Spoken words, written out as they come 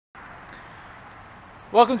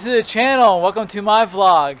Welcome to the channel. Welcome to my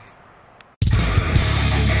vlog.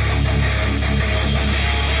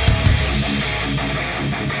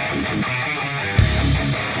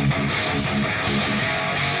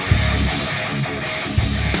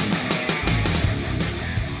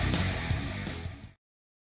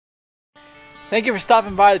 Thank you for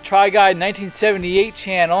stopping by the TriGuy1978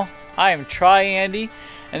 channel. I am TriAndy,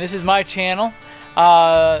 and this is my channel.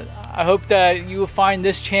 I hope that you will find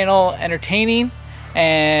this channel entertaining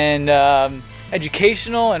and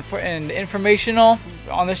educational and informational.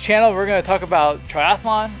 On this channel, we're going to talk about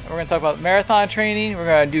triathlon, we're going to talk about marathon training, we're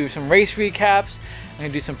going to do some race recaps, we're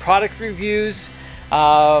going to do some product reviews,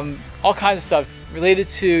 all kinds of stuff related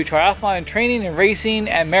to triathlon training and racing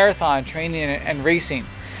and marathon training and racing.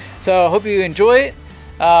 So I hope you enjoy it.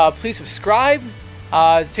 Please subscribe,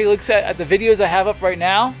 take a look at the videos I have up right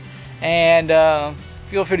now, and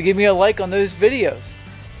feel free to give me a like on those videos.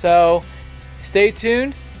 So stay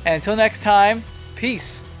tuned, and until next time,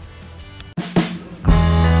 peace.